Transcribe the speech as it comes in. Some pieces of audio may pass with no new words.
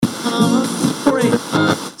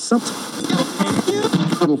When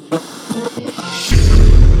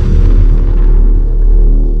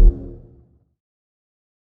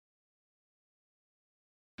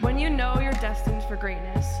you know you're destined for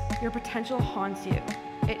greatness, your potential haunts you.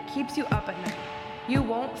 It keeps you up at night. You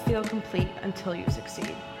won't feel complete until you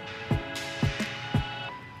succeed.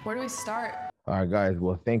 Where do we start? All right, guys.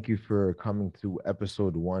 Well, thank you for coming to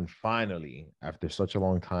episode 1. Finally, after such a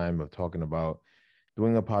long time of talking about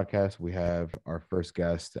doing a podcast, we have our first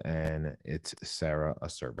guest, and it's Sarah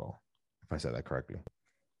Acerbo, if I said that correctly.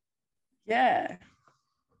 Yeah.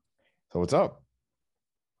 So what's up?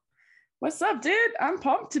 What's up, dude? I'm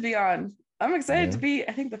pumped to be on. I'm excited to be,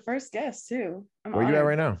 I think, the first guest, too. Where are you at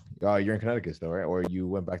right now? You're in Connecticut still, right? Or you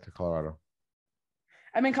went back to Colorado?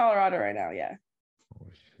 I'm in Colorado right now, yeah. Oh,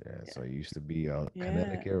 shit. Yeah. So you used to be a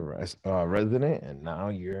Connecticut resident, and now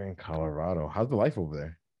you're in Colorado. How's the life over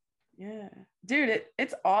there? Yeah. Dude,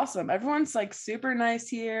 it's awesome. Everyone's, like, super nice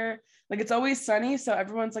here. Like, it's always sunny, so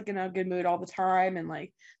everyone's, like, in a good mood all the time. And,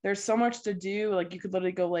 like, there's so much to do. Like, you could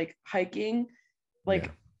literally go, like, hiking.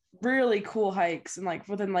 Like, really cool hikes and like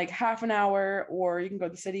within like half an hour, or you can go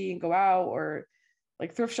to the city and go out, or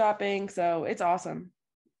like thrift shopping. So it's awesome.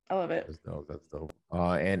 I love it. That's dope.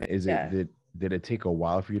 And is it did it take a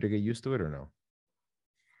while for you to get used to it or no?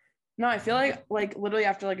 No, I feel like literally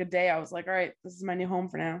after like a day I was like, all right, this is my new home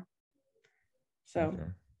for now. So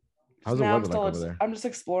how's the weather like over there? I'm just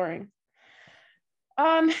exploring.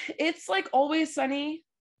 It's like always sunny.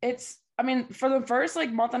 I mean, for the first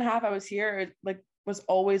like month and a half I was here, it like was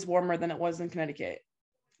always warmer than it was in Connecticut,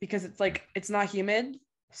 because it's like it's not humid,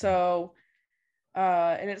 so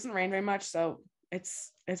and it doesn't rain very much, so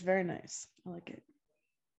it's very nice. I like it.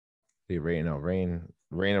 Rain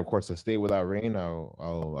of course. To stay without rain,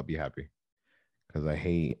 I'll be happy, because I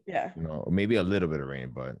hate maybe a little bit of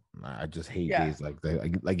rain, but I just hate days like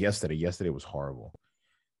that. Like yesterday was horrible.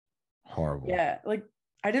 Yeah, like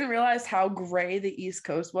I didn't realize how gray the East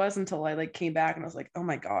Coast was until I like came back, and I was like, oh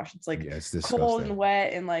my gosh, it's like it's cold and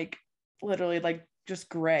wet and like literally like just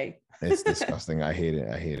gray. It's disgusting. I hate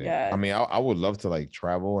it. Yeah. I mean, I would love to like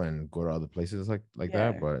travel and go to other places like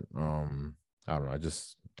that, but I don't know.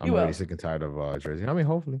 I'm already sick and tired of Jersey. I mean,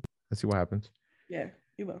 hopefully, let's see what happens. Yeah,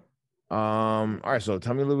 you will. All right. So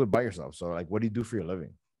tell me a little bit about yourself. So like, what do you do for your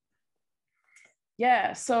living?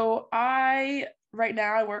 Yeah. So right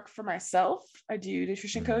now I work for myself. I do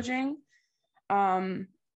nutrition coaching.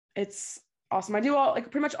 It's awesome. I do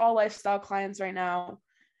pretty much all lifestyle clients right now.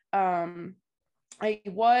 I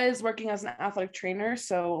was working as an athletic trainer,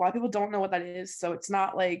 so a lot of people don't know what that is. So it's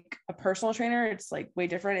not like a personal trainer. It's like way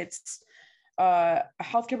different. It's a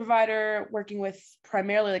healthcare provider working with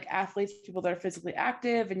primarily like athletes, people that are physically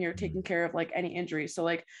active, and you're taking care of like any injuries. So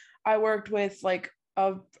like I worked with like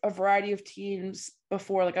a variety of teams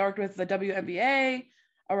before. Like I worked with the WNBA,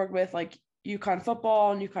 I worked with like UConn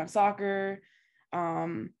football and UConn soccer,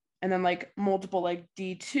 and then like multiple like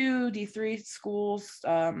D2, D3 schools.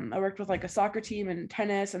 I worked with like a soccer team and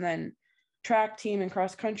tennis, and then track team and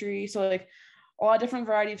cross country. So like a lot of different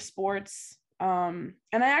variety of sports. And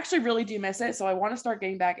I actually really do miss it. So I want to start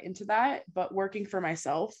getting back into that, but working for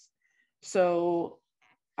myself. So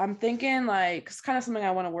I'm thinking like it's kind of something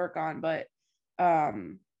I want to work on, but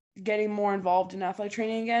getting more involved in athletic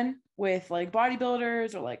training again with like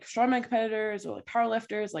bodybuilders or like strongman competitors or like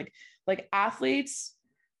powerlifters, like athletes,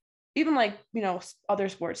 even like, you know, other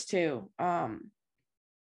sports too.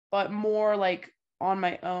 But more like on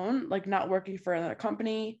my own, like not working for another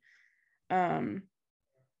company, kind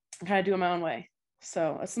of doing my own way.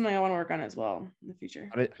 So that's something I want to work on as well in the future.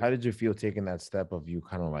 How did you feel taking that step of you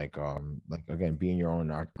kind of like again, being your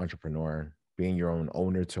own entrepreneur, being your own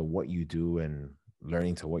owner to what you do and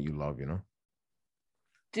learning to what you love, you know?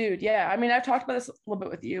 Dude, yeah. I mean, I've talked about this a little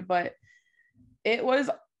bit with you, but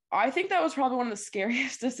I think that was probably one of the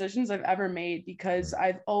scariest decisions I've ever made, because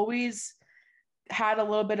I've always had a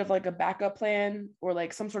little bit of like a backup plan or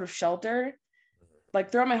like some sort of shelter,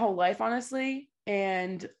 like throughout my whole life, honestly.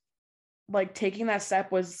 And like taking that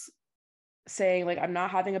step was saying like, I'm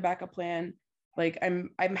not having a backup plan. Like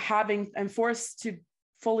I'm forced to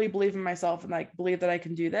fully believe in myself and like believe that I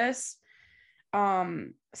can do this.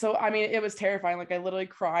 So I mean, it was terrifying. Like I literally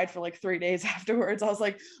cried for like 3 days afterwards. I was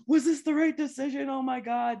like, was this the right decision? Oh my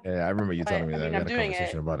God. Yeah, I remember you telling me that. I mean, I'm doing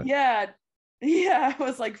it. About it. Yeah. I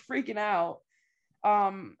was like freaking out.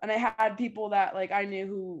 And I had people that like I knew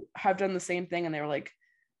who have done the same thing, and they were like,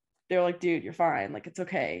 dude, you're fine. Like, it's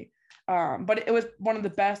okay. But it was one of the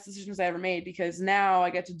best decisions I ever made, because now I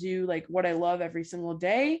get to do like what I love every single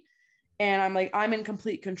day. And I'm in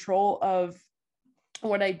complete control of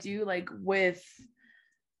what I do, like with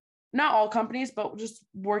not all companies, but just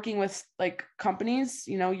working with like companies,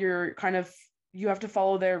 you know, you have to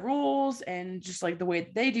follow their rules and just like the way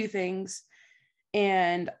that they do things.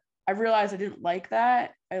 And I realized I didn't like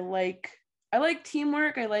that. I like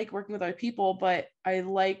teamwork. I like working with other people, but I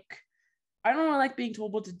don't really like being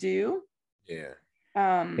told what to do. Yeah.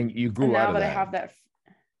 And you And grew out now of that I that. have that,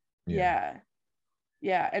 Yeah. yeah.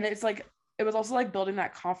 Yeah. And it's like, it was also like building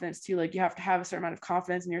that confidence too. Like you have to have a certain amount of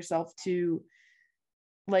confidence in yourself to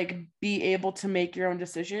like be able to make your own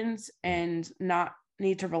decisions and not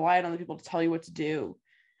need to rely on other people to tell you what to do.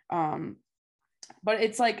 But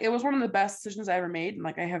it's like, it was one of the best decisions I ever made. And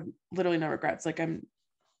like, I have literally no regrets. Like I'm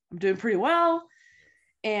doing pretty well.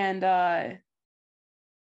 And I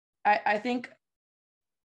think,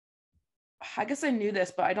 I guess I knew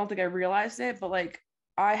this, but I don't think I realized it. But like,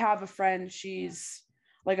 I have a friend, she's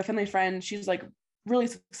like a family friend. She's like really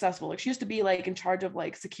successful. Like she used to be like in charge of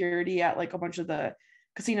like security at like a bunch of the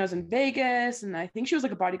casinos in Vegas. And I think she was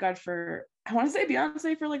like a bodyguard for, I want to say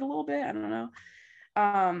Beyonce for like a little bit. I don't know.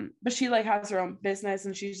 But she like has her own business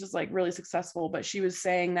and she's just like really successful. But she was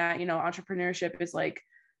saying that, you know, entrepreneurship is like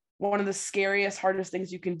one of the scariest, hardest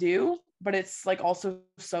things you can do, but it's like also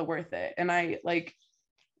so worth it. And I like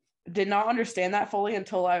did not understand that fully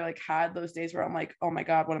until I like had those days where I'm like, oh my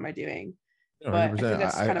God, what am I doing? But I 100%. think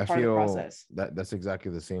that's kind I of part of the feel process. that that's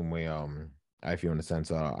exactly the same way. I feel in a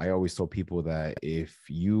sense. I always tell people that if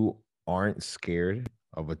you aren't scared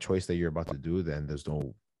of a choice that you're about to do, then it's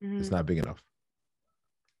Mm-hmm. not big enough.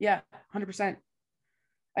 Yeah, 100%.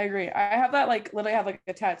 I agree. I have that like literally have like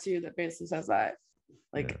a tattoo that basically says that. Yeah.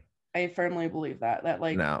 Like I firmly believe that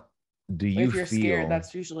like Now, do you if you're scared, feel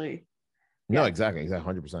that's usually no, yeah, exactly,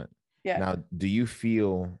 100%. yeah, Now, do you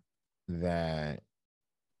feel that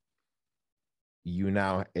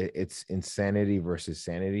it's insanity versus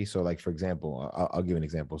sanity? So, like for example, I'll give an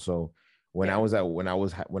example. So, yeah.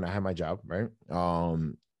 when I had my job, right?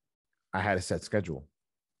 I had a set schedule,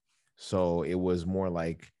 so it was more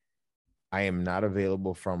like I am not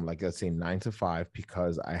available from like let's say 9 to 5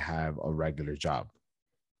 because I have a regular job.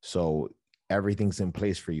 So everything's in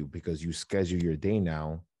place for you because you schedule your day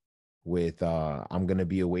now with I'm gonna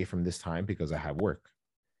be away from this time because I have work.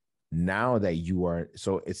 Now that you are,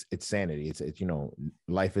 so it's sanity. It's you know,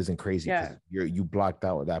 life isn't crazy because Yeah. you blocked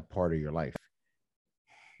out that part of your life.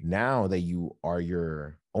 Now that you are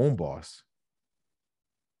your own boss,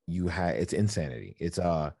 it's insanity. It's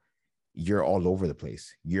you're all over the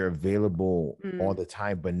place. You're available all Mm, the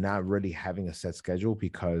time, but not really having a set schedule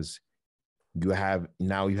because you have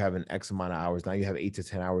an X amount of hours. Now you have 8 to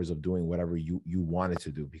 10 hours of doing whatever you wanted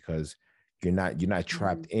to do because you're not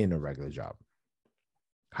trapped mhm. in a regular job.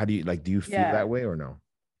 How do you like? Do you feel that Yeah. way or no?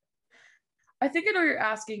 I think I know what you're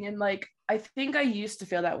asking. And like, I think I used to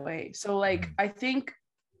feel that way. So like, Mhm. I think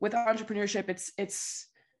with entrepreneurship, it's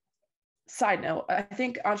side note. I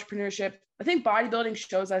think bodybuilding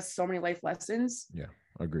shows us so many life lessons. Yeah,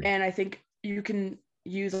 agree. And I think you can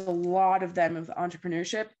use a lot of them with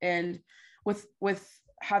entrepreneurship and with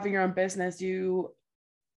having your own business, you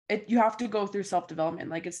have to go through self-development.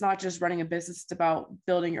 Like it's not just running a business, it's about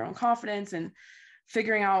building your own confidence and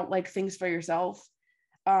figuring out like things for yourself.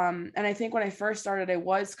 And I think when I first started, I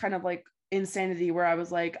was kind of like insanity where I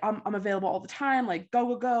was like, I'm available all the time, like go.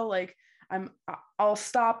 Like I'll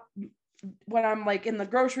stop when I'm like in the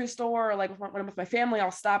grocery store or like when I'm with my family,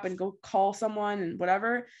 I'll stop and go call someone and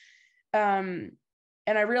whatever. Um,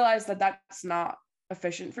 and I realized that that's not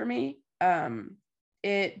efficient for me.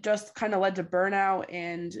 It just kind of led to burnout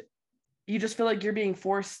and you just feel like you're being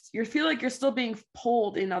forced, you feel like you're still being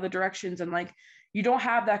pulled in other directions and like you don't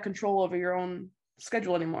have that control over your own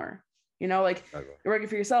schedule anymore. You know, like Okay. you're working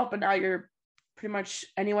for yourself, but now you're pretty much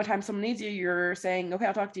any one time someone needs you, you're saying, okay,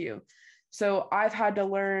 I'll talk to you. So I've had to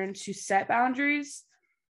learn to set boundaries.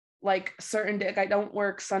 Like certain day, like I don't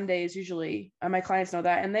work Sundays usually. And my clients know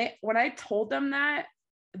that. And when I told them that,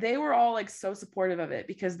 they were all like so supportive of it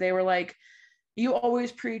because they were like, you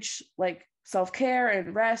always preach like self-care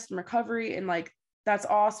and rest and recovery. And like, that's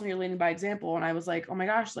awesome. You're leading by example. And I was like, oh my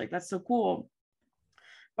gosh, like that's so cool.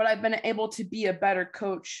 But I've been able to be a better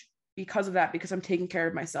coach because of that, because I'm taking care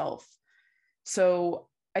of myself. So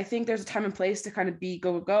I think there's a time and place to kind of be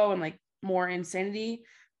go and like more insanity,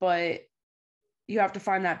 but you have to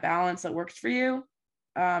find that balance that works for you.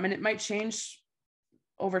 And it might change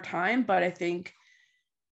over time, but I think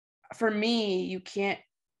for me,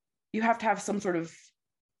 you have to have some sort of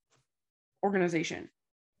organization,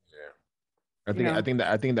 Yeah. you know?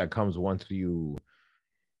 I think that comes once you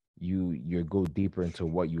go deeper into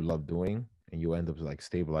what you love doing and you end up like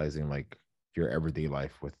stabilizing like your everyday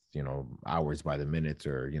life with hours by the minutes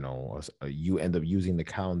or you end up using the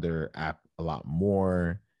calendar app a lot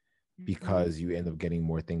more because you end up getting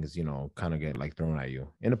more things, kind of get like thrown at you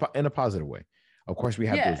in a positive way. Of course, we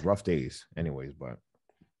have those rough days anyways, but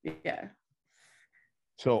yeah.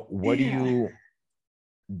 So what do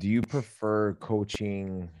you prefer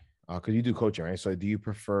coaching? Because you do coaching, right? So do you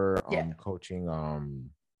prefer coaching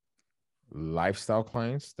lifestyle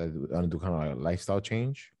clients that do kind of like a lifestyle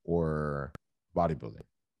change or bodybuilding?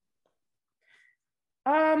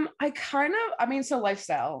 So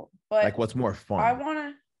lifestyle, but like what's more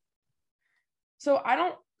fun? So I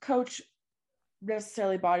don't coach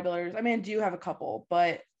necessarily bodybuilders. I mean, I do have a couple,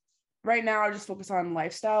 but right now I just focus on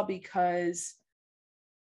lifestyle because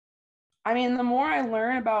the more I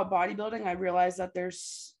learn about bodybuilding, I realize that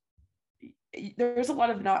there's a lot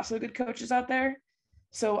of not so good coaches out there.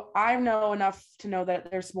 So I know enough to know that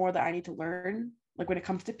there's more that I need to learn, like when it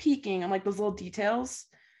comes to peaking and like those little details.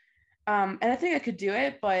 And I think I could do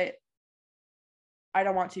it, but I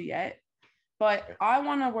don't want to yet. But I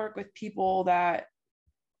want to work with people that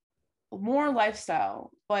more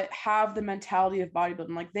lifestyle, but have the mentality of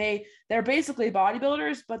bodybuilding. Like they're basically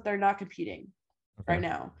bodybuilders, but they're not competing right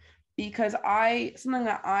now. Because something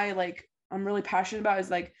that I'm really passionate about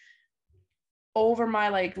is like over my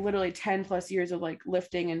like literally 10 plus years of like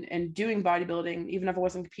lifting and doing bodybuilding, even if I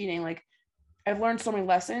wasn't competing, like I've learned so many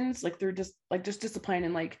lessons, like they're just discipline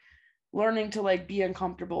and like learning to like be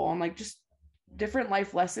uncomfortable and like just different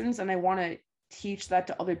life lessons. And I want to teach that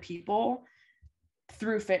to other people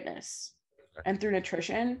through fitness and through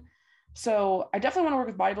nutrition. So I definitely want to work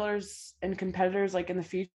with bodybuilders and competitors like in the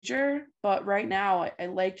future. But right now I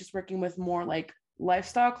like just working with more like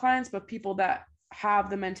lifestyle clients, but people that have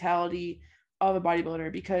the mentality of a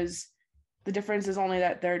bodybuilder, because the difference is only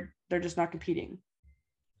that they're just not competing.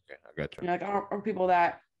 Okay, I got you. Like or people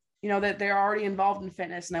that, that they're already involved in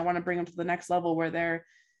fitness, and I want to bring them to the next level where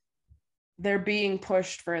they're being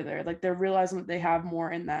pushed further. Like they're realizing that they have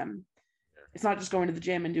more in them. It's not just going to the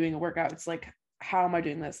gym and doing a workout. It's like, how am I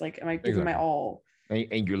doing this? Like, am I giving my all?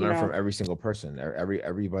 And you learn from every single person.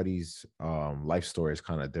 Everybody's life story is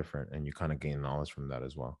kind of different, and you kind of gain knowledge from that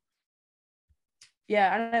as well.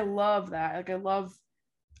 Yeah, and I love that. Like I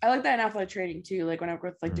like that in athletic training too. Like when I work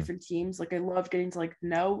with like different teams, like I love getting to like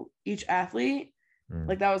know each athlete.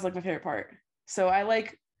 Like that was like my favorite part. So I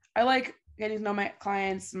like getting to know my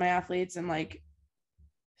clients, my athletes, and like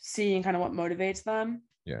seeing kind of what motivates them.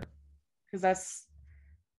 Yeah. Because that's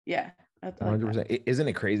 100%. Isn't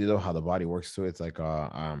it crazy though how the body works too? It's like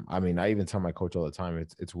I even tell my coach all the time,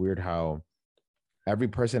 it's weird how every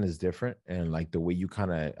person is different, and like the way you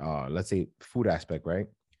kind of let's say food aspect, right?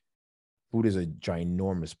 Food is a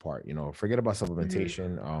ginormous part, forget about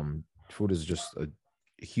supplementation. Food is just a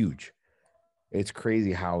huge. It's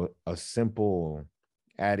crazy how a simple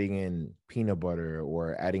adding in peanut butter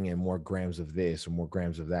or adding in more grams of this or more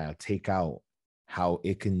grams of that take out how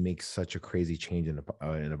it can make such a crazy change in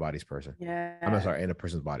a body's person. Yeah. I'm sorry, in a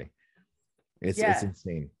person's body. It's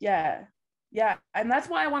insane. Yeah. And that's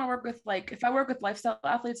why I want to work with, like, if I work with lifestyle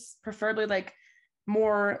athletes, preferably like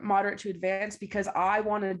more moderate to advanced, because I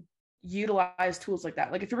want to utilize tools like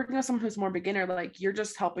that. Like if you're working with someone who's more beginner, like you're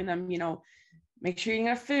just helping them, make sure you eat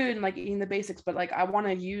enough food and like eating the basics. But like I want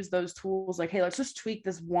to use those tools like, hey, let's just tweak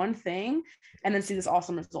this one thing and then see this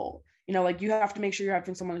awesome result. Like you have to make sure you're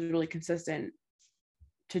having someone who's really consistent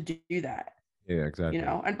to do that. Yeah, exactly.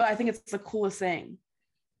 But I think it's the coolest thing.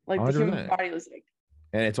 Like 100%. The human body is like,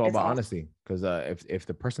 and it's all about honesty, because if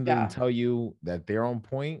the person doesn't tell you that they're on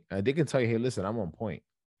point, they can tell you, hey, listen, I'm on point.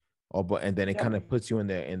 And then it kind of puts you in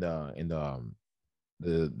the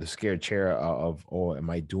scared chair of, oh, am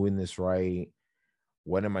I doing this right?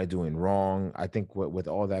 What am I doing wrong? I think with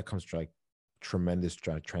all that comes like tremendous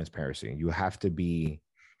transparency. You have to be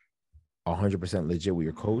 100% legit with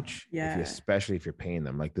your coach, especially if you're paying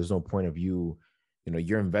them. Like there's no point of you're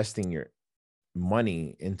investing your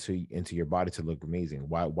money into your body to look amazing.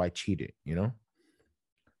 Why cheat it?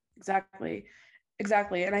 Exactly.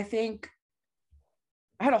 And I think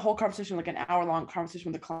I had a whole conversation, like an hour-long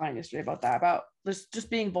conversation with a client yesterday about that, about just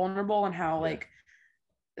being vulnerable and how like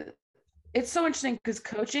it's so interesting because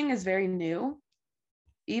coaching is very new.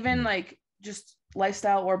 Even like just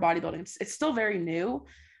lifestyle or bodybuilding, it's still very new.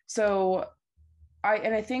 So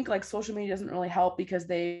I think like social media doesn't really help, because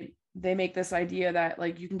they make this idea that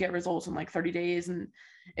like you can get results in like 30 days and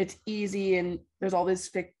it's easy and there's all these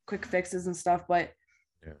quick fixes and stuff. But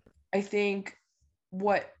I think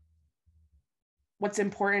what's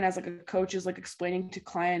important as like a coach is like explaining to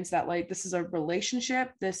clients that like this is a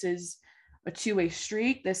relationship, this is a two-way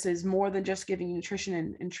street, this is more than just giving you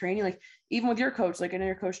nutrition and training. Like even with your coach, like I know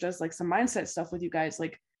your coach does like some mindset stuff with you guys,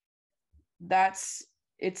 like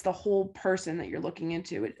it's the whole person that you're looking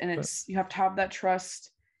into it, and you have to have that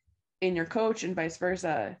trust in your coach and vice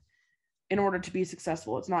versa in order to be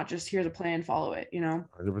successful. It's not just here's a plan, follow it,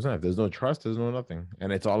 100%. If there's no trust, there's no nothing.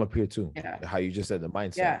 And it's all up here too. Yeah. How you just said, the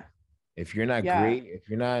mindset. Yeah. If you're not Yeah. great, if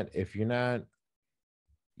you're not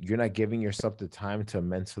giving yourself the time to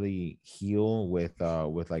mentally heal with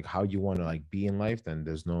like how you want to like be in life, then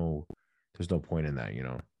there's no point in that.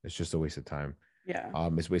 It's just a waste of time. Yeah.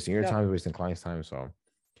 It's wasting your time, it's wasting clients' time. So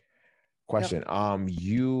question,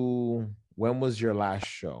 when was your last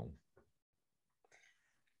show?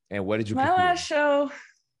 And what did you my last show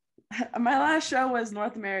was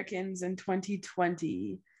North Americans in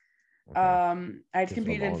 2020. Okay. I'd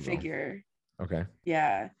competed in figure. Okay.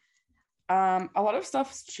 Yeah. A lot of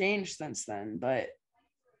stuff's changed since then, but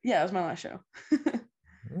yeah, it was my last show.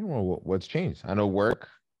 Well, what's changed? I know work.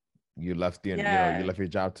 You left you left your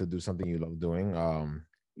job to do something you love doing.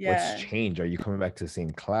 What's changed? Are you coming back to the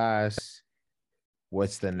same class?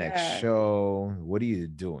 What's the next show? What are you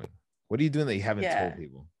doing? What are you doing that you haven't told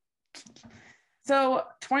people? So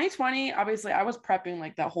 2020, obviously I was prepping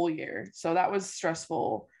like that whole year. So that was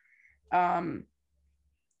stressful.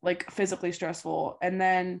 Like physically stressful. And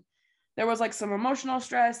then there was like some emotional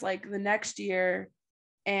stress like the next year.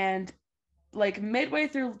 And like midway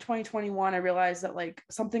through 2021, I realized that like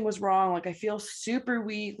something was wrong. Like I feel super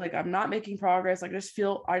weak. Like I'm not making progress. Like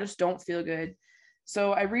I just don't feel good.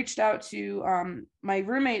 So I reached out to my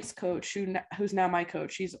roommate's coach, who's now my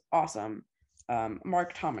coach. She's awesome,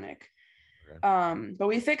 Mark Tominick. Okay. But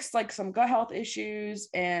we fixed like some gut health issues,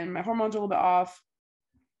 and my hormones are a little bit off.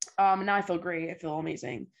 Now I feel great. I feel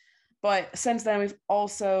amazing. But since then, we've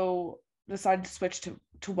also decided to switch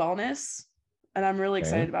to wellness, and I'm really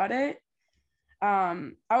excited about it.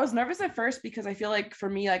 I was nervous at first because I feel like for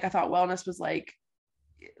me, like I thought wellness was like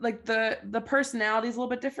the personality is a little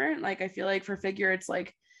bit different. Like I feel like for figure, it's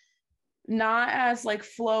like not as like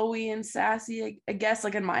flowy and sassy, I guess,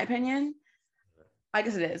 like in my opinion. I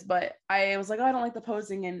guess it is, but I was like, oh, I don't like the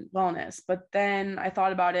posing in wellness. But then I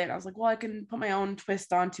thought about it and I was like, well, I can put my own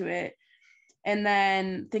twist onto it. And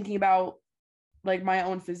then thinking about like my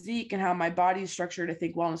own physique and how my body's structured, I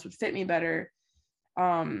think wellness would fit me better.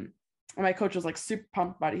 And my coach was like super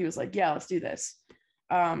pumped about it. He was like, yeah, let's do this.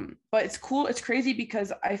 But it's cool. It's crazy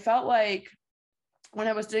because I felt like when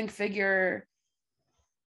I was doing figure,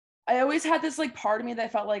 I always had this like part of me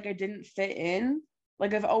that felt like I didn't fit in.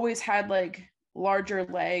 Like I've always had like larger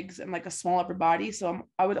legs and like a small upper body. So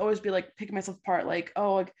I would always be like picking myself apart, like,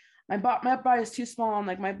 oh, like my body is too small and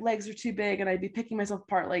like my legs are too big. And I'd be picking myself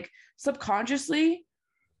apart, like subconsciously,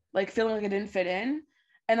 like feeling like I didn't fit in.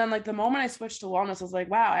 And then like the moment I switched to wellness, I was like,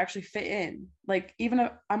 wow, I actually fit in. Like even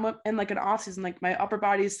if I'm in like an off season, like my upper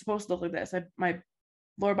body is supposed to look like this. My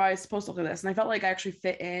lower body is supposed to look like this. And I felt like I actually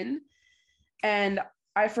fit in. And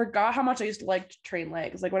I forgot how much I used to like to train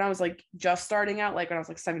legs. Like when I was like just starting out, like when I was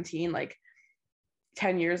like 17, like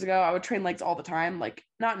 10 years ago, I would train legs all the time, like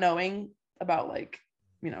not knowing about like,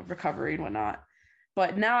 recovery and whatnot.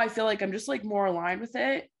 But now I feel like I'm just like more aligned with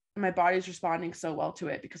it. And my body's responding so well to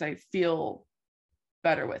it because I feel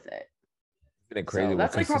better with it. Isn't it crazy? So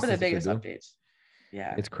that's like probably the biggest updates.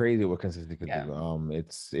 Yeah. It's crazy what consistency could do.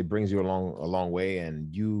 It brings you a long way, and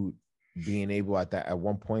you being able at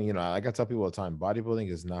one point, like I tell people all the time, bodybuilding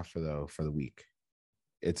is not for the weak.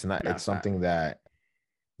 It's not, it's something that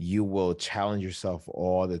you will challenge yourself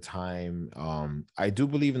all the time. I do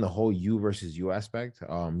believe in the whole you versus you aspect,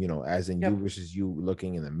 as in you versus you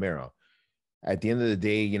looking in the mirror. At the end of the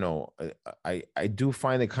day, I do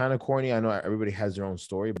find it kind of corny. I know everybody has their own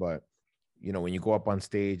story, but when you go up on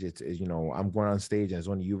stage, it's I'm going on stage and it's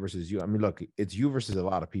only you versus you. I mean, look, it's you versus a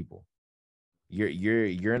lot of people.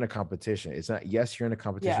 You're in a competition. It's not, yes, you're in a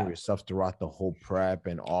competition with yourself throughout the whole prep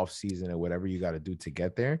and off season and whatever you got to do to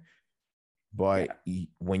get there. But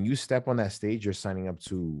when you step on that stage, you're signing up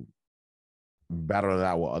to battle it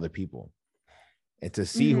out with other people. And to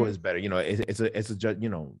see who is better, it's a judge.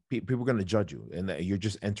 People are going to judge you, and that you're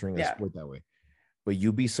just entering a sport that way. But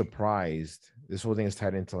you'd be surprised. This whole thing is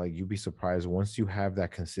tied into like you'd be surprised once you have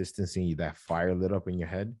that consistency, that fire lit up in your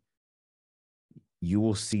head. You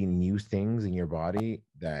will see new things in your body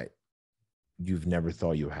that you've never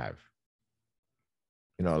thought you have.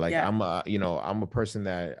 I'm a person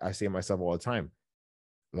that I say to myself all the time.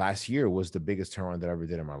 Last year was the biggest turnaround that I ever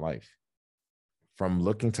did in my life. From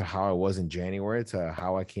looking to how I was in January to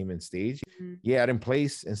how I came in stage. Yeah, I didn't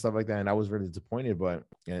place and stuff like that. And I was really disappointed, but,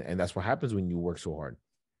 and that's what happens when you work so hard.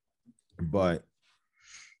 But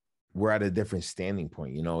we're at a different standing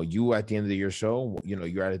point. You at the end of your show,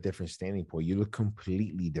 you're at a different standing point. You look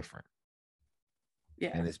completely different.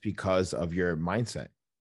 Yeah. And it's because of your mindset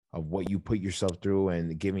of what you put yourself through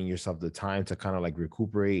and giving yourself the time to kind of like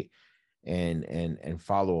recuperate and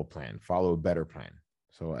follow a plan, follow a better plan.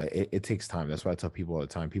 So it takes time. That's why I tell people all the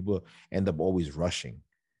time. People end up always rushing.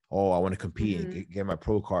 Oh, I want to compete and get my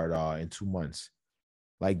pro card in 2 months.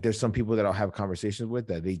 Like there's some people that I'll have conversations with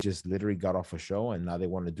that they just literally got off a show and now they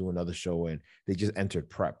want to do another show and they just entered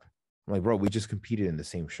prep. I'm like, bro, we just competed in the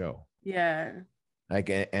same show. Yeah. Like,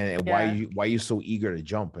 and why are you so eager to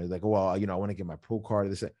jump? And like, oh, well, I want to get my pro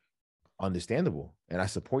card. This, understandable, and I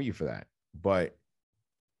support you for that. But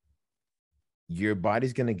your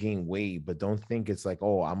body's gonna gain weight, but don't think it's like,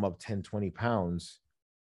 oh, I'm up 10, 20 pounds,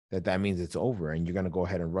 that means it's over, and you're gonna go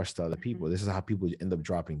ahead and rush to other people. This is how people end up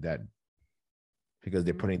dropping dead because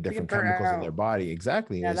they're putting different chemicals in their body.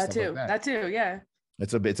 Exactly. Yeah, that too. Like that too. Yeah.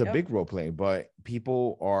 It's a big role play, but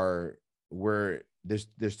people are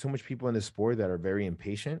there's too much people in this sport that are very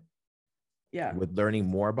impatient. Yeah. With learning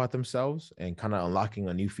more about themselves and kind of unlocking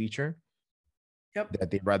a new feature. Yep.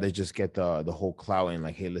 That they'd rather just get the whole clout and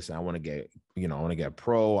like, hey, listen, I want to get, I want to get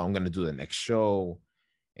pro. I'm gonna do the next show,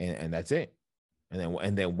 and that's it.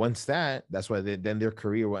 And then once that's why then their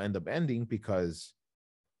career will end up ending because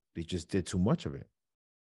they just did too much of it.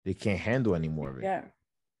 They can't handle any more of it. Yeah.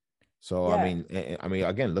 So yeah. I mean,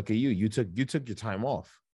 again, look at you. You took your time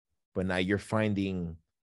off, but now you're finding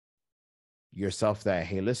yourself that,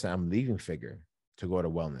 hey, listen, I'm leaving figure to go to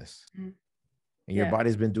wellness. Mm-hmm. And your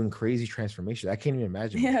body's been doing crazy transformation. I can't even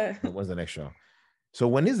imagine. Yeah. When's the next show? So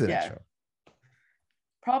when is the next show?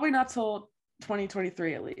 Probably not till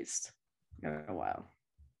 2023 at least. Oh wow.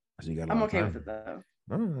 So you got I'm okay with it though.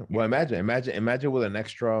 Oh, well, imagine with an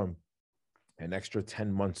extra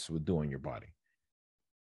 10 months with doing your body.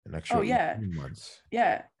 An extra 18 months.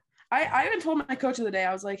 Yeah. I even told my coach the other day,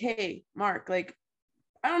 I was like, hey, Mark, like,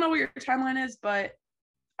 I don't know what your timeline is, but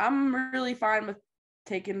I'm really fine with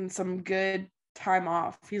taking some good time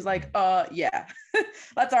off. He's like, yeah,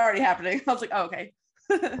 that's already happening. I was like, oh, okay.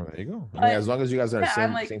 Well, there you go. I mean, as long as you guys are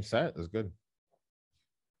same set, that's good.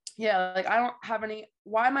 Yeah, like I don't have any.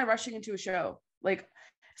 Why am I rushing into a show? Like,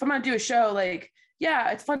 if I'm gonna do a show, like,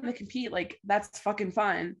 yeah, it's fun to compete. Like, that's fucking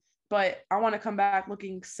fun. But I want to come back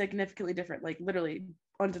looking significantly different, like literally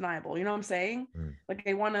undeniable. You know what I'm saying? Like,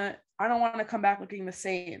 I don't want to come back looking the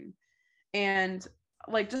same. And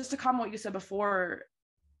like, just to comment what you said before,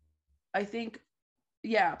 I think,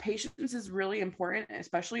 yeah, patience is really important,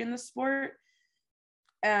 especially in this sport.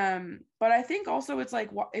 But I think also it's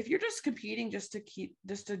like, if you're just competing just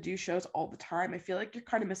to do shows all the time, I feel like you're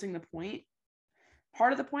kind of missing the point.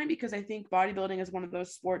 Part of the point, because I think bodybuilding is one of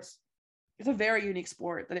those sports. It's a very unique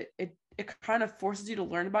sport that it kind of forces you to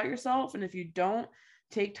learn about yourself, and if you don't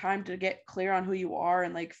take time to get clear on who you are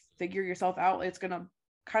and like figure yourself out, it's gonna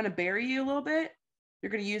kind of bury you a little bit.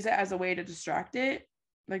 You're gonna use it as a way to distract it,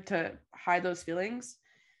 like to hide those feelings.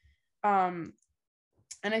 And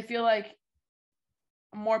I feel like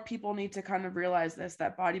more people need to kind of realize this,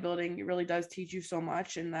 that bodybuilding really does teach you so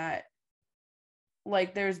much, and that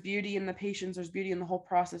like there's beauty in the patience, there's beauty in the whole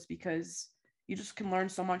process, because you just can learn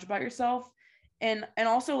so much about yourself. And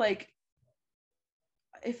also, like,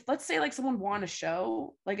 if let's say like someone won a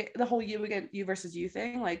show, like the whole you versus you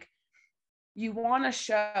thing, like you want a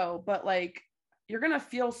show, but like you're gonna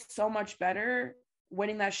feel so much better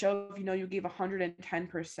winning that show if you know you gave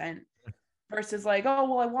 110%. Versus like, oh,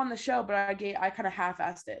 well, I won the show, but I kind of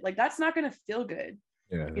half-assed it. Like, that's not going to feel good.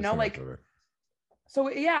 Yeah. You know, like, so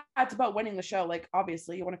yeah, it's about winning the show. Like,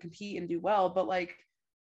 obviously you want to compete and do well, but like,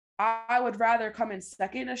 I would rather come in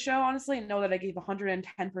second in a show, honestly, and know that I gave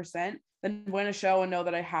 110% than win a show and know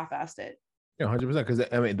that I half-assed it. Yeah, 100%. Because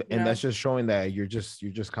I mean, and that's just showing that you're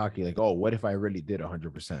just cocky. Like, oh, what if I really did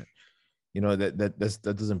 100%? You know, that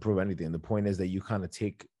doesn't prove anything. The point is that you kind of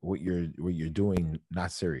take what you're doing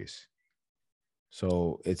not serious.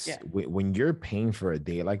 So it's when you're paying for a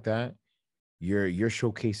day like that, you're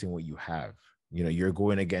showcasing what you have. You know, you're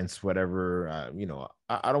going against whatever.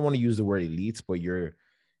 I don't want to use the word elites, but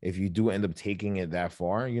if you do end up taking it that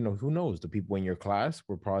far, you know, who knows? The people in your class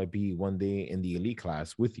will probably be one day in the elite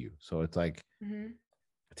class with you. So it's like,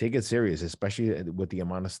 take it serious, especially with the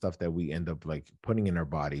amount of stuff that we end up like putting in our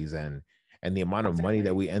bodies and the amount of money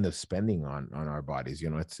that we end up spending on our bodies. You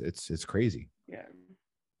know, it's crazy. Yeah.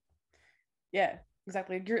 Yeah,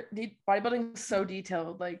 exactly. Bodybuilding is so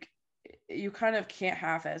detailed. Like, you kind of can't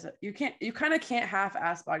half-ass it. You kind of can't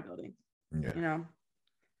half-ass bodybuilding. Yeah. You know.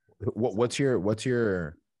 What's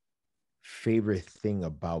your favorite thing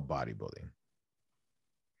about bodybuilding?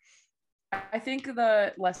 I think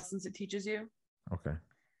the lessons it teaches you. Okay.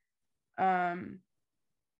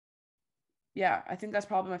 Yeah, I think that's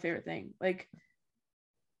probably my favorite thing. Like,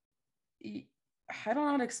 I don't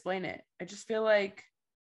know how to explain it. I just feel like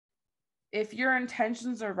if your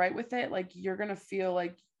intentions are right with it, like, you're going to feel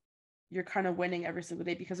like you're kind of winning every single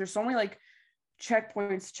day, because there's so many like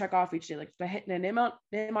checkpoints to check off each day. Like, did I hit an name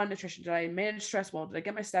on nutrition? Did I manage stress well? Did I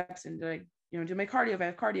get my steps in? Did I, do my cardio? If I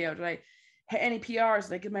have cardio, did I hit any PRs?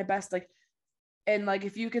 Did I give my best? Like, and like,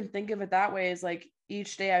 if you can think of it that way, is like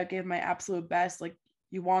each day I would give my absolute best, like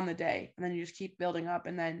you won the day, and then you just keep building up.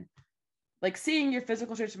 And then like seeing your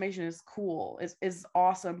physical transformation is cool, is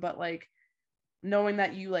awesome. But like knowing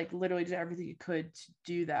that you like literally did everything you could to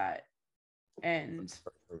do that. And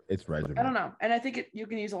it's regimen. I don't know. And I think you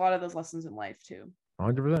can use a lot of those lessons in life too.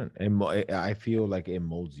 100%. And I feel like it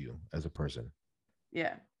molds you as a person.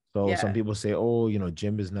 Yeah. So some people say, oh,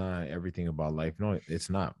 gym is not everything about life. No, it's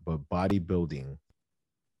not. But bodybuilding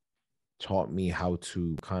taught me how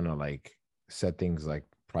to kind of like set things like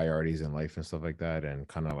priorities in life and stuff like that, and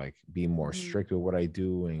kind of like be more strict with what I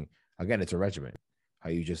do. And again, it's a regimen. How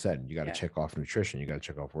you just said, you got to check off nutrition, you got to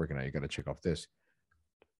check off working out, you got to check off this.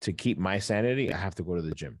 To keep my sanity, I have to go to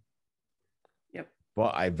the gym. Yep.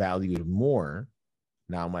 But I valued more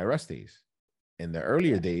now my rest days. In the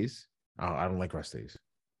earlier days, I don't like rest days,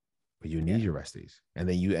 but you need your rest days, and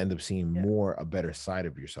then you end up seeing a better side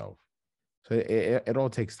of yourself. So it all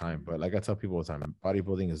takes time. But like I tell people all the time,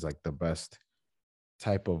 bodybuilding is like the best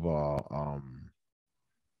type of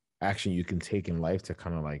action you can take in life to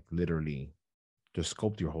kind of like literally just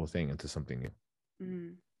sculpt your whole thing into something new.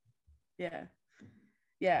 Mm-hmm.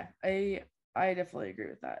 Yeah, I definitely agree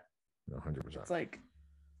with that. 100%. It's like,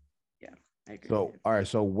 I agree. So all right,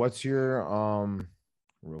 so what's your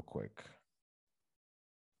real quick,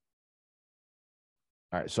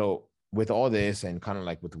 all right, so with all this and kind of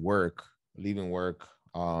like with work, leaving work,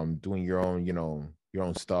 doing your own, your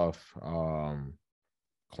own stuff,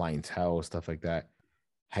 clientele, stuff like that,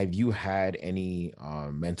 have you had any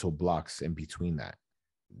mental blocks in between that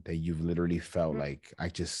you've literally felt like I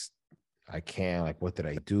can't, like, what did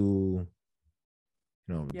I do?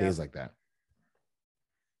 Days like that.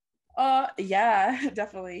 Yeah,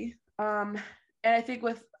 definitely. And I think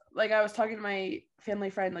with, like, I was talking to my family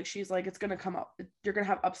friend, like, she's like, it's gonna come up, you're gonna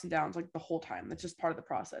have ups and downs like the whole time. That's just part of the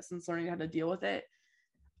process, and it's learning how to deal with it.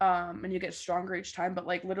 And you get stronger each time. But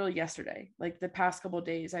like literally yesterday, like the past couple of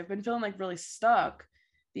days, I've been feeling like really stuck,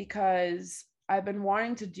 because I've been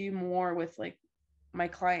wanting to do more with like my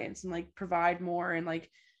clients and like provide more, and like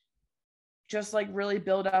just like really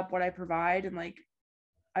build up what I provide. And like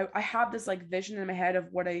I have this like vision in my head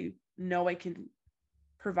of what I know I can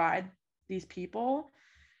provide these people.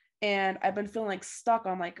 And I've been feeling like stuck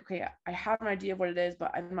on like, okay, I have an idea of what it is,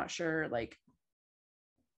 but I'm not sure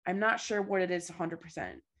what it is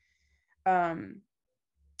 100%.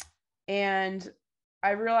 And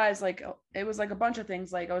I realized like it was like a bunch of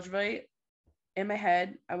things. Like I was really in my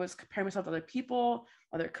head, I was comparing myself to other people,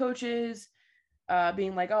 other coaches,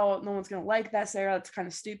 being like, oh, no one's gonna like that, Sarah, that's kind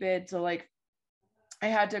of stupid. So like I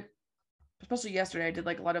had to, especially yesterday, I did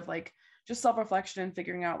like a lot of like just self-reflection and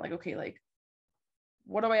figuring out like, okay, like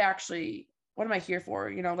what am I here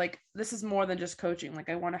for? Like this is more than just coaching. Like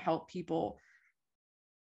I want to help people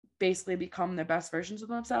basically become their best versions of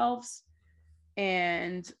themselves.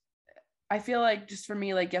 And I feel like just for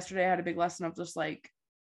me, like yesterday I had a big lesson of just like,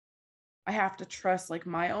 I have to trust like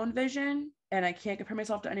my own vision, and I can't compare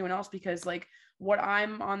myself to anyone else, because like what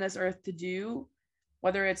I'm on this earth to do,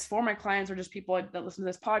 whether it's for my clients or just people that listen to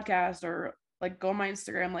this podcast or like go on my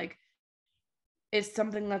Instagram, like it's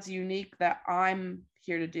something that's unique that I'm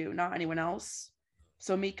here to do, not anyone else.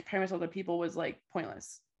 So me comparing myself to people was like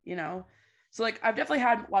pointless, So like I've definitely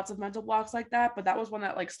had lots of mental blocks like that, but that was one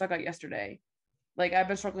that like stuck out yesterday. Like I've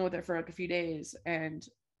been struggling with it for like a few days, and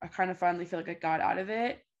I kind of finally feel like I got out of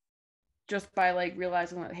it just by like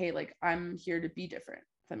realizing that, hey, like I'm here to be different,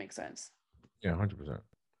 if that makes sense. Yeah, 100%.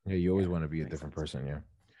 Yeah, you always want to be a different person. Yeah.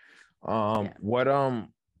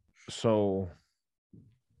 So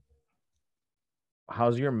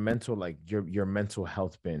how's your mental, like your mental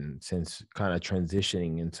health been since kind of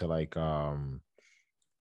transitioning into like from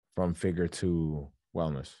figure to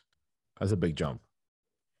wellness? That's a big jump.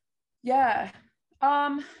 Yeah.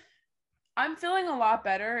 I'm feeling a lot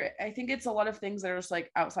better. I think it's a lot of things that are just like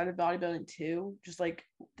outside of bodybuilding too, just like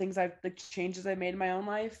things like changes I made in my own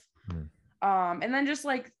life. And then just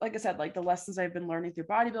like I said, like the lessons I've been learning through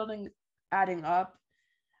bodybuilding adding up.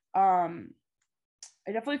 I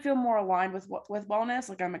definitely feel more aligned with wellness.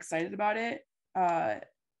 Like I'm excited about it. I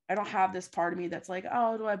don't have this part of me that's like,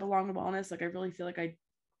 oh, do I belong to wellness? Like I really feel like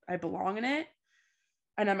I belong in it,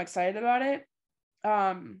 and I'm excited about it.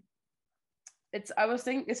 It's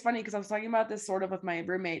funny because I was talking about this sort of with my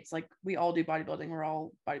roommates. Like we all do bodybuilding. We're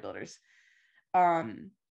all bodybuilders. And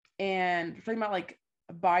we're talking about like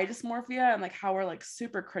body dysmorphia and like how we're like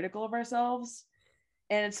super critical of ourselves.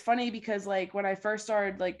 And it's funny because like when I first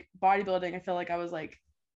started like bodybuilding, I feel like I was like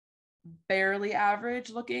barely average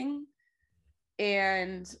looking.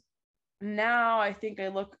 And now I think I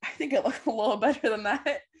look a little better than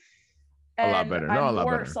that. A lot And better. No, a I'm lot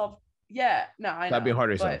more better. yeah, no, I know. Stop being hard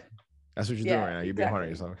on yourself. But That's what you're doing yeah, right now. You're being hard on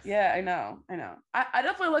exactly. yourself. Yeah, I know. I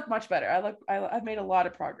definitely look much better. I've made a lot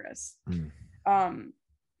of progress.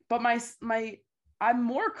 But I'm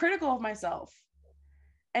more critical of myself.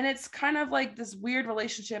 And it's kind of like this weird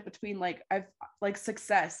relationship between like I've like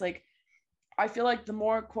success. Like I feel like the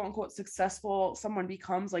more quote unquote successful someone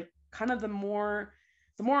becomes, like kind of the more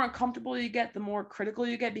uncomfortable you get, the more critical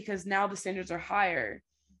you get, because now the standards are higher.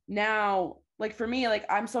 Now, like for me, like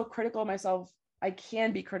I'm so critical of myself. I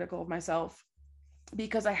can be critical of myself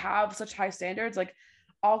because I have such high standards. Like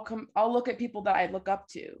I'll look at people that I look up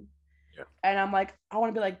to, yeah, and I'm like, I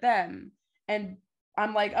want to be like them. And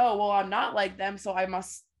I'm like, oh, well, I'm not like them, so I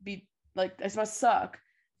must be like, this must suck.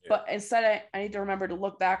 Yeah. But instead, I need to remember to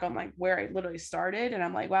look back on like where I literally started. And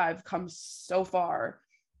I'm like, wow, I've come so far.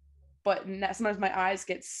 But sometimes my eyes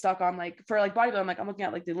get stuck on like, for like bodybuilding, I'm looking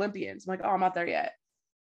at like the Olympians. I'm like, oh, I'm not there yet.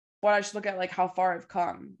 But I just look at like how far I've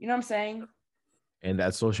come. You know what I'm saying? And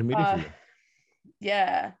that's social media for you.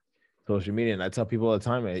 Yeah. Social media. And I tell people all the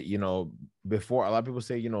time, before, a lot of people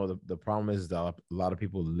say, the problem is that a lot of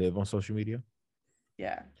people live on social media.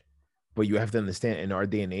 Yeah. But you have to understand, in our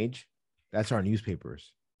day and age, that's our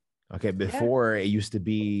newspapers. Okay. Before it used to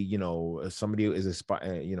be, somebody is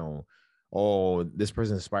oh, this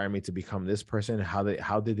person inspired me to become this person. How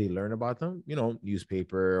did they learn about them?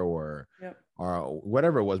 Newspaper or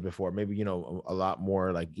whatever it was before. Maybe, a lot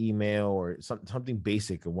more like email or something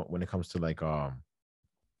basic when it comes to like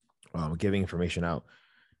giving information out.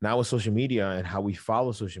 Now with social media and how we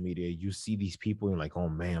follow social media, you see these people and you're like, oh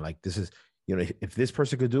man, like this is, if this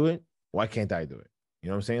person could do it, why can't I do it? You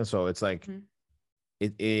know what I'm saying? So it's like,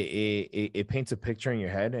 it paints a picture in your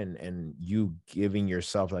head, and you giving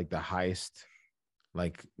yourself like the highest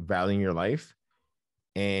like value in your life,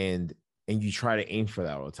 and you try to aim for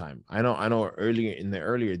that all the time. I know earlier in the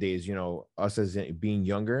earlier days, us as being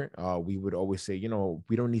younger, we would always say,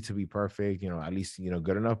 we don't need to be perfect, at least,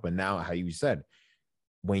 good enough. But now, how you said,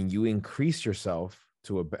 when you increase yourself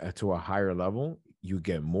to a higher level, you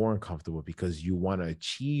get more uncomfortable because you want to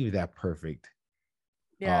achieve that perfect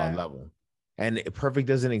level. And perfect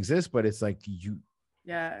doesn't exist, but it's like you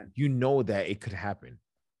that it could happen.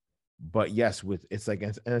 But yes, it's like,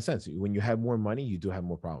 in a sense, when you have more money, you do have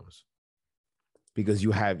more problems because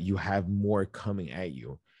you have more coming at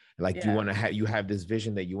you. Like you have this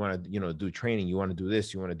vision that you want to, do training, you want to do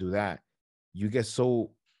this, you want to do that. You get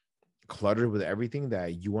so cluttered with everything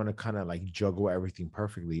that you want to kind of like juggle everything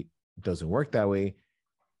perfectly. It doesn't work that way,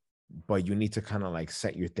 but you need to kind of like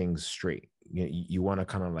set your things straight. You want to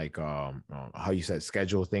kind of like how you said,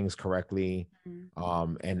 schedule things correctly,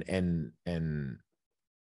 and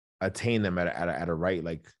attain them at a right,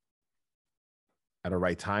 like at a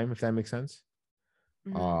right time, if that makes sense.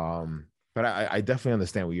 But I definitely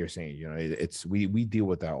understand what you're saying. It's we deal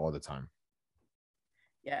with that all the time.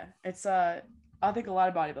 Yeah, it's I think a lot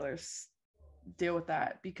of bodybuilders deal with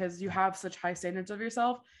that because you have such high standards of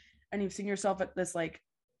yourself, and you've seen yourself at this like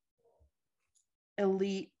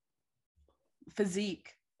elite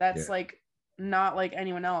physique that's like not like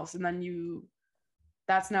anyone else, and then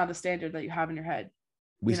that's now the standard that you have in your head.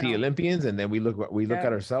 We see Olympians, and then we look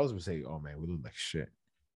at ourselves, we say, oh man, we look like shit.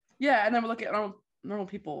 Yeah, and then we look at normal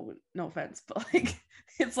people, no offense, but like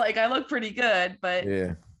it's like I look pretty good, but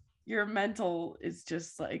your mental is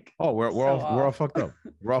just like, oh, we're all fucked up.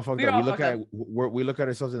 We're all fucked up. We look at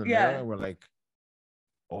ourselves in the mirror and we're like,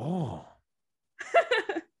 oh,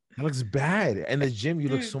 that looks bad. And the gym, you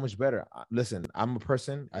look so much better. Listen, I'm a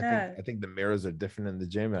person. I think the mirrors are different in the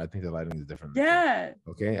gym, and I think the lighting is different.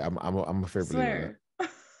 Okay, I'm a fair believer.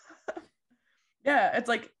 Yeah, it's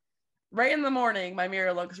like right in the morning, my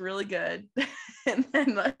mirror looks really good, and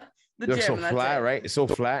then the gym, so flat, right? It's so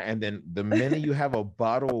flat, and then the minute you have a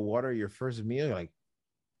bottle of water, your first meal, you're like,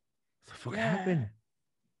 what the fuck happened?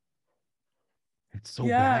 It's so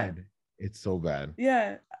bad. It's so bad.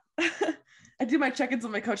 Yeah. I do my check-ins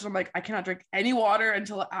with my coach, and I'm like, I cannot drink any water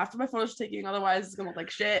until after my photos taking, otherwise it's gonna look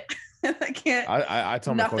like shit. I can't. I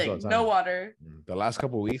tell my coach all the time, no water. The last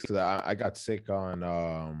couple of weeks, I got sick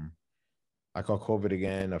on I caught COVID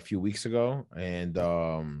again a few weeks ago, and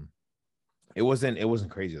it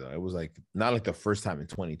wasn't crazy though. It was like not like the first time in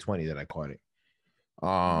 2020 that I caught it.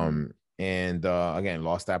 And again,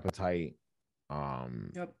 lost appetite.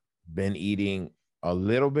 Been eating a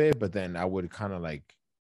little bit, but then I would kind of like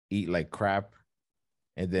eat like crap,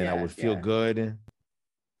 and then I would feel good.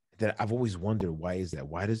 Then I've always wondered, why is that?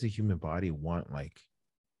 Why does the human body want like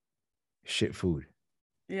shit food.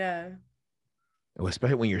 Yeah.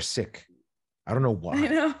 Especially when you're sick. I don't know I why.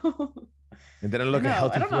 know. And then I I look at know. I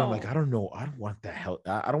healthy don't food. I'm like, know. I don't know. I don't want that health.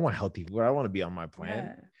 I don't want healthy food. I want to be on my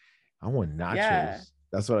plan. Yeah. I want Yeah. nachos.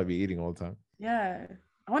 That's what I'd be eating all the time. Yeah.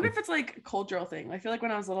 I wonder It's if it's like a cultural thing. I feel like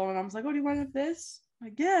when I was little and I was like, oh, do you want to have this?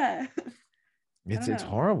 Like, yeah. I don't it's know.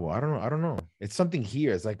 horrible. I don't know. I don't know. It's something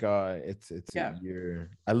here. It's like it's Yeah. you're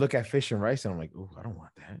I look at fish and rice and I'm like, oh, I don't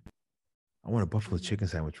want that. I want a buffalo chicken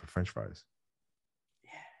sandwich with French fries. Yeah.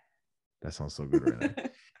 That sounds so good right now.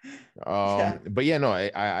 Yeah. But yeah, no, I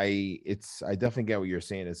definitely get what you're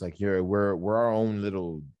saying. It's like we're our own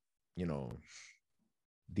little, you know,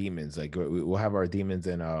 demons. Like we'll have our demons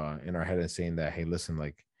in our head and saying that, hey, listen,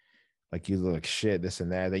 like you look like shit, this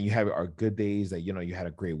and that. Then you have our good days that you had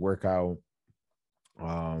a great workout.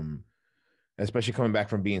 Especially coming back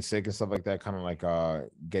from being sick and stuff like that, kind of like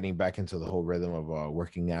getting back into the whole rhythm of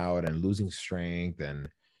working out and losing strength and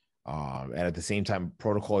at the same time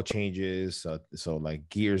protocol changes, so like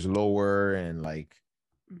gears lower and like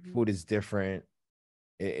food is different.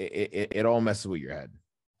 It all messes with your head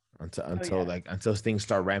until things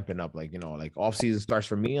start ramping up, like like off season starts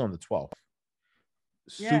for me on the 12th.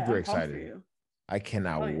 Yeah, Super I'm pumped for excited. you. I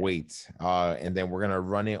cannot Yeah. wait. And then we're gonna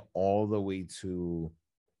run it all the way to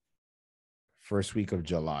first week of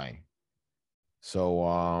July. So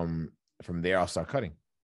from there I'll start cutting,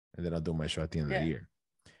 and then I'll do my show at the end of the year.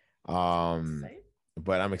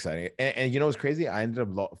 But I'm excited. And you know what's crazy? I ended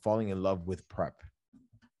up falling in love with prep.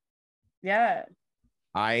 Yeah.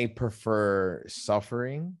 I prefer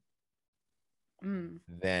suffering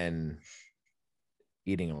than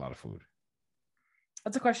eating a lot of food.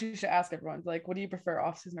 That's a question you should ask everyone. Like, what do you prefer,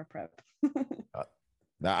 off season or prep?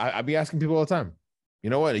 I be asking people all the time. You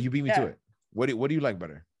know what? You beat me to it. What do you like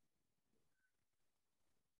better?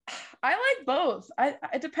 I like both.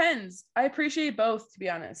 It depends. I appreciate both, to be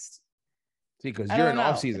honest. See, because you're in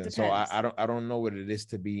off season, so I don't know what it is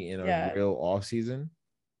to be in a real off season.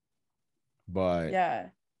 But yeah,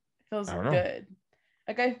 it feels good.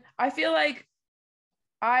 Like I feel like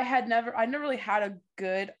I never really had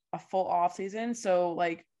a full off season. So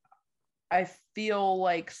like I feel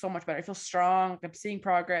like so much better. I feel strong. I'm seeing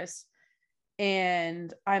progress.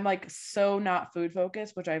 And I'm like so not food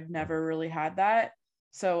focused, which I've never really had that.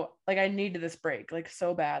 So like I needed this break, like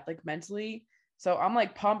so bad, like mentally. So I'm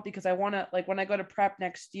like pumped because I want to, like, when I go to prep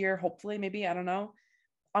next year, hopefully, maybe, I don't know,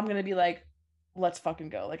 I'm going to be like, let's fucking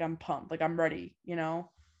go. Like I'm pumped. Like I'm ready,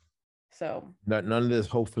 So none of this,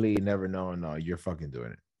 hopefully, never know. No, you're fucking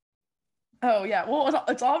doing it. Oh yeah. Well,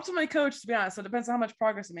 it's all up to my coach, to be honest. So it depends on how much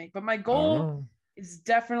progress I make. But my goal is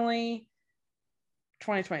definitely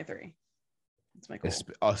 2023. That's my goal.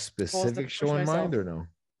 A specific show in mind or no?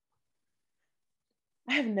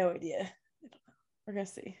 I have no idea. We're gonna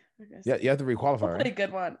see. Yeah, you have to requalify. Hopefully right? A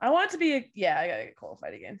good one. I want it to be I gotta get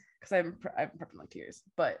qualified again because I've been prepping like 2 years.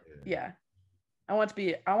 But yeah, I want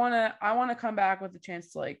to come back with a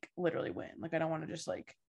chance to like literally win. Like I don't want to just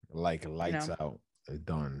like lights out,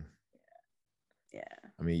 done. Yeah.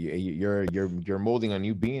 I mean, you're molding on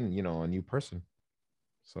you being a new person.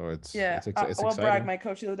 So it's it's exciting. I'll brag my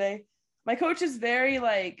coach the other day. My coach is very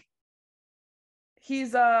like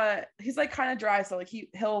he's like kind of dry, so like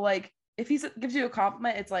he'll like if he gives you a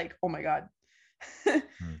compliment, it's like, oh my god.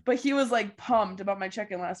 But he was like pumped about my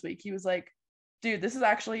check-in last week. He was like, dude, this is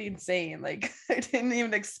actually insane. Like I didn't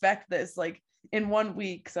even expect this like in 1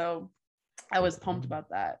 week. So I was pumped about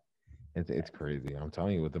that. It's crazy. I'm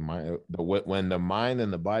telling you, with the mind, when the mind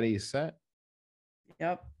and the body is set,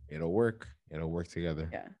 yep, it'll work. It'll work together.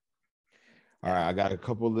 Yeah. All right, I got a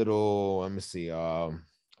couple little. Let me see.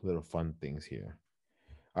 Little fun things here.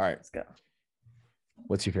 All right, let's go.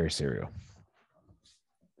 What's your favorite cereal?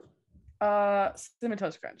 Cinnamon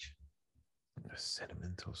Toast Crunch.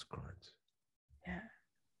 Cinnamon Toast Crunch. Yeah,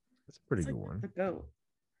 that's a pretty good one. The goat.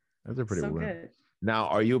 That's a pretty one. Good. Now,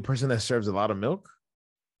 are you a person that serves a lot of milk,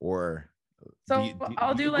 or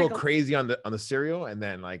I'll do like go crazy on the cereal and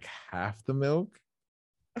then like half the milk?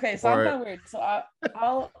 Okay, so I'm kind of weird. So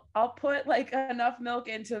I'll put like enough milk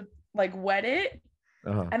into like wet it,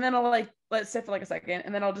 and then I'll like let it sit for like a second,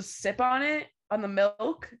 and then I'll just sip on it on the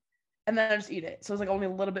milk, and then I just eat it. So it's like only a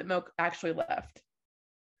little bit milk actually left.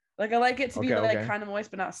 Like I like it to be like kind of moist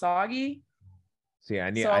but not soggy. See, I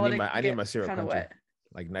need my cereal kind of wet,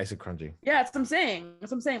 like nice and crunchy. Yeah, that's what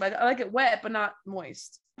I'm saying. Like I like it wet but not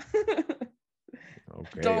moist.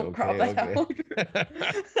 Okay. Don't crop that out.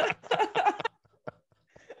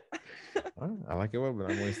 I like it wet, but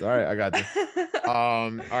I'm moist. All right, I got this.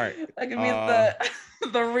 All right. That can be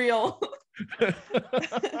the real.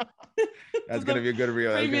 That's gonna be a good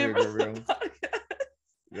reel. That's gonna be a good reel.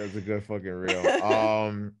 That's a good fucking reel.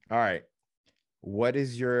 All right. What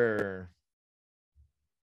is your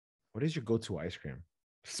go-to ice cream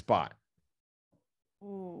spot?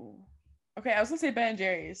 Ooh. Okay, I was gonna say Ben and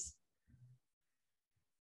Jerry's.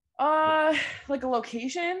 Like a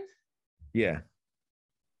location? Yeah.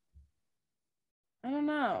 I don't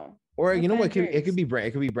know. Or Like you know Ben what? and It could Jerry's. be brand.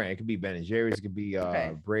 It could be brand. It could be Ben and Jerry's. It could be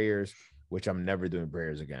Okay. Breyers, which I'm never doing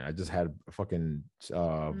Breyers again. I just had fucking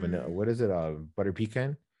vanilla. What Mm. is it? Butter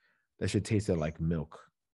pecan. That should taste like milk.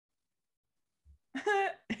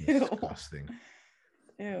 Ew. Disgusting.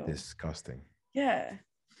 Ew. Disgusting. Yeah.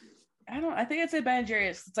 I think I'd say Ben and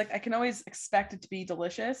Jerry's. It's like I can always expect it to be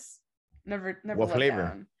delicious. Never What let flavor?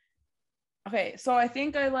 down. Okay, so I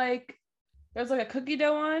think I like there's like a cookie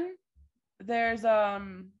dough one. There's a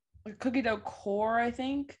cookie dough core, I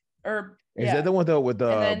think. Or Is that the one though with the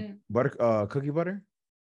and then butter cookie butter?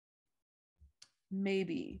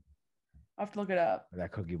 maybe. I'll have to look it up.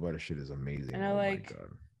 That cookie butter shit is amazing. And I oh like my god.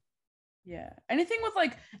 yeah. Anything that's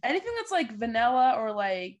like vanilla or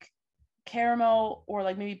like caramel or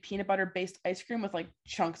like maybe peanut butter based ice cream with like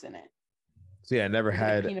chunks in it. So yeah, I never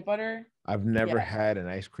had peanut butter. I've never had an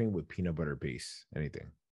ice cream with peanut butter base.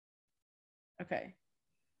 Anything. Okay.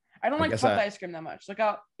 I don't like puffed ice cream that much. Like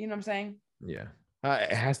you know what I'm saying? Yeah.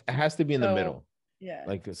 It has to be in the middle. Yeah.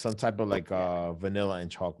 Like some type of like vanilla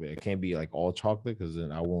and chocolate. It can't be like all chocolate because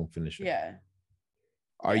then I won't finish it. Yeah.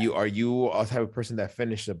 Are you a type of person that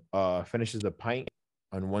finishes the pint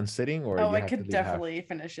on one sitting, or I could definitely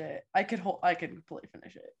finish it. I could completely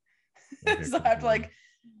finish it. Okay, so cool.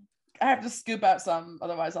 I have to scoop out some,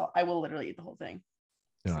 otherwise I will literally eat the whole thing.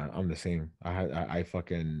 No, I'm the same. I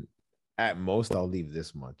fucking at most I'll leave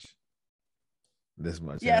this much.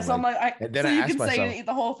 Yeah, so I'm like, and then so I you ask can myself, say you eat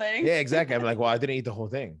the whole thing. Yeah, exactly. I'm like, well, I didn't eat the whole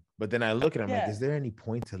thing, but then I look at it, I'm like, is there any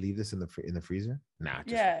point to leave this in the freezer? Nah,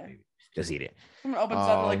 just eat it. Someone opens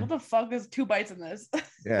up, like, what the fuck? There's 2 bites in this.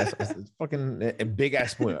 Yeah, it's fucking a big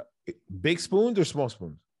ass spoon. Big spoons or small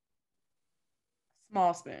spoons?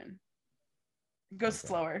 Small spoon. Go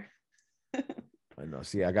slower. I know.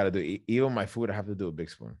 See, I gotta do even my food. I have to do a big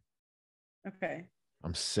spoon. Okay.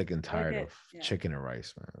 I'm sick and tired of chicken and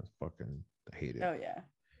rice, man. I hate it. Oh yeah.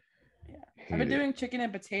 I've been doing chicken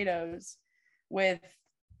and potatoes with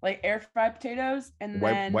like air fried potatoes and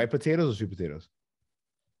then white potatoes or sweet potatoes.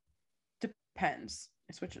 Depends.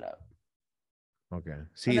 I switch it up. Okay.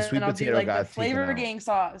 See, sweet potato like got the flavor gang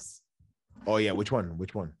sauce. Oh yeah, which one?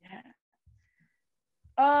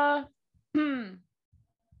 Yeah.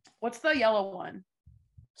 What's the yellow one?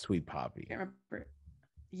 Sweet poppy. Can't remember.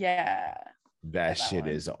 Yeah. That shit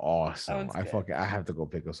is awesome. I have to go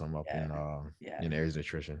pick up some up in Air's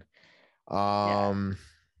Nutrition. Let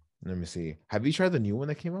me see. Have you tried the new one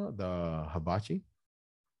that came out? The hibachi?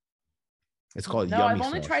 It's called Yummy I've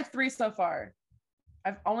only tried 3 so far.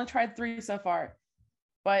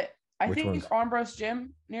 But I think Armbros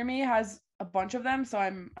Gym near me has a bunch of them, so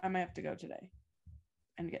I might have to go today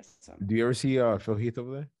and get some. Do you ever see Phil Heath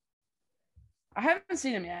over there? I haven't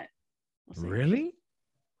seen him yet. Really?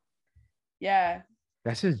 Yeah.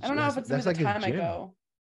 That's his. I don't know if it's the like time I go.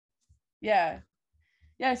 Yeah.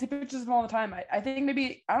 Yeah, I see pictures of him all the time. I think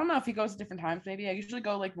maybe I don't know if he goes at different times. Maybe I usually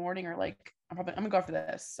go like morning or like I'm gonna go after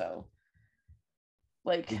this. So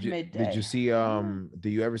like midday. Did you see do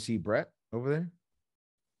you ever see Brett over there?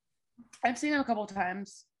 I've seen him a couple of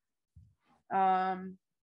times. I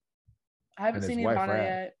haven't seen Ivana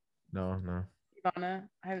yet. No. Ivana,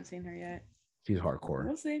 I haven't seen her yet. She's hardcore.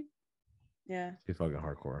 We'll see. Yeah. She's fucking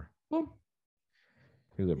hardcore. Cool.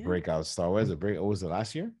 He was a breakout star. What is it? Was it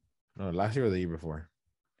last year? No, last year or the year before?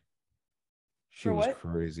 She was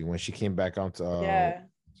crazy when she came back onto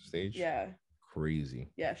stage. Yeah.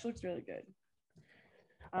 Crazy. Yeah, she looks really good.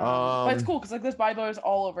 But it's cool because like there's bodybuilders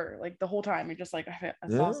all over like the whole time. You're just like,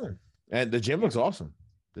 that's awesome. And the gym looks awesome.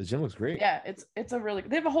 The gym looks great. Yeah, it's a really.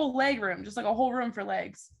 They have a whole leg room, just like a whole room for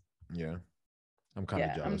legs. Yeah, I'm kind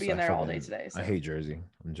of jealous. I'm being there all day today. So. I hate Jersey.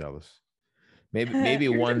 I'm jealous. Maybe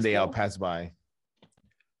one day I'll pass by.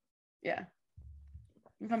 Yeah,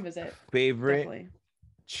 you can come visit. Favorite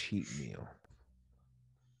cheat meal.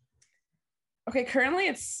 Okay, currently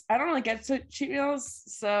I don't really get to cheat meals,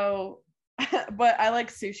 so but I like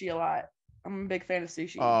sushi a lot. I'm a big fan of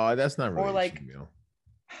sushi. Oh, that's not really a cheat meal.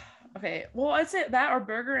 Okay, well, I'd say that or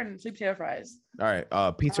burger and sweet potato fries. All right,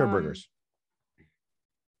 pizza or burgers?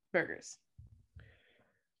 Burgers.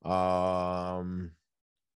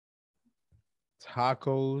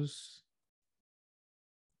 Tacos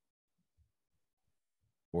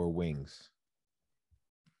or wings?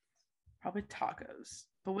 Probably tacos,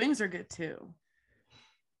 but wings are good too.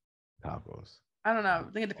 Tacos. I don't know.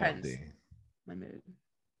 I think it depends. My mood.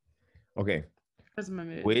 Okay. That's my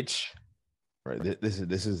mood. Which, right? This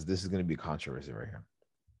is going to be controversy right here.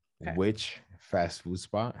 Okay. Which fast food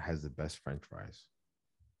spot has the best French fries?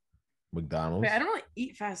 McDonald's. Wait, I don't really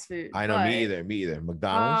eat fast food. I know, me either. Me either.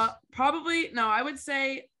 McDonald's. Probably no. I would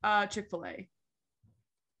say Chick-fil-A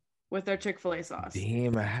with their Chick-fil-A sauce.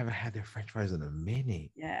 Damn, I haven't had their French fries in a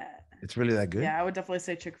minute. Yeah. It's really that good. Yeah, I would definitely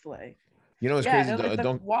say Chick-fil-A. You know what's crazy? They're like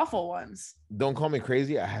the waffle ones. Don't call me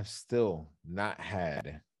crazy. I have still not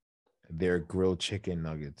had their grilled chicken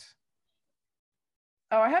nuggets.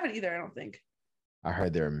 Oh, I haven't either. I don't think. I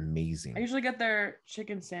heard they're amazing. I usually get their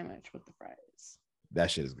chicken sandwich with the fries. That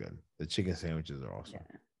shit is good. The chicken sandwiches are awesome.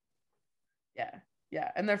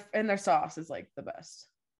 Yeah. And their sauce is like the best.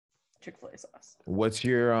 Chick-fil-A sauce. What's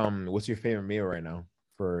your favorite meal right now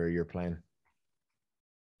for your plan?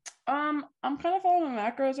 I'm kind of following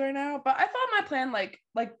my macros right now, but I thought my plan like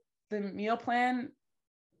the meal plan,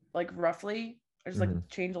 like roughly, I just like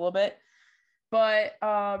change a little bit. But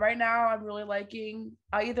right now I'm really liking.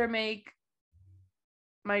 I either make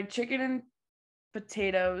my chicken and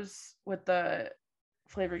potatoes with the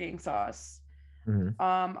flavor gang sauce.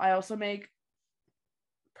 I also make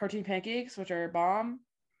protein pancakes, which are bomb,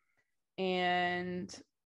 and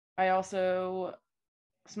I also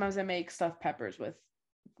sometimes I make stuffed peppers with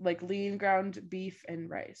like lean ground beef and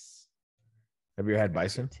rice. Have you had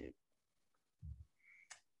bison?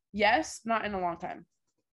 Yes, not in a long time.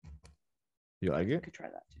 You like I it? could try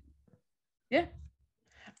that too. Yeah,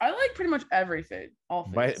 I like pretty much every food. All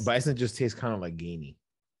foods. Bison just tastes kind of like gamey.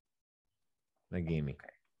 Like gamey.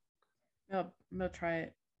 Okay. No, I'm gonna try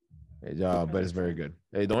it. But it's very good.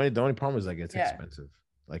 The only problem is like it's expensive.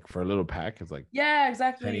 Like for a little pack, it's like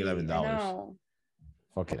exactly $10, $11. I know.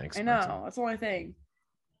 Fucking expensive. I know. That's the only thing.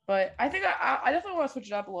 But I think I definitely want to switch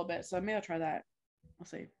it up a little bit. So maybe I'll try that. We'll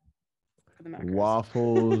see. For the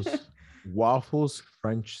macros. Waffles,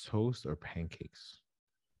 French toast, or pancakes?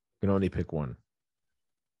 You can only pick one.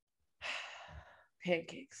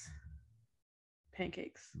 Pancakes.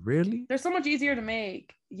 Really? They're so much easier to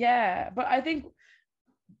make. Yeah, but I think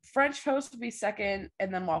French toast would be second,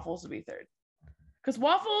 and then waffles would be third. Because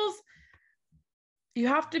waffles, you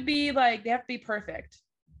have to be like, they have to be perfect.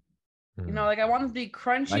 You know, like I want them to be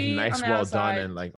crunchy, like nice, on the well outside. done, and like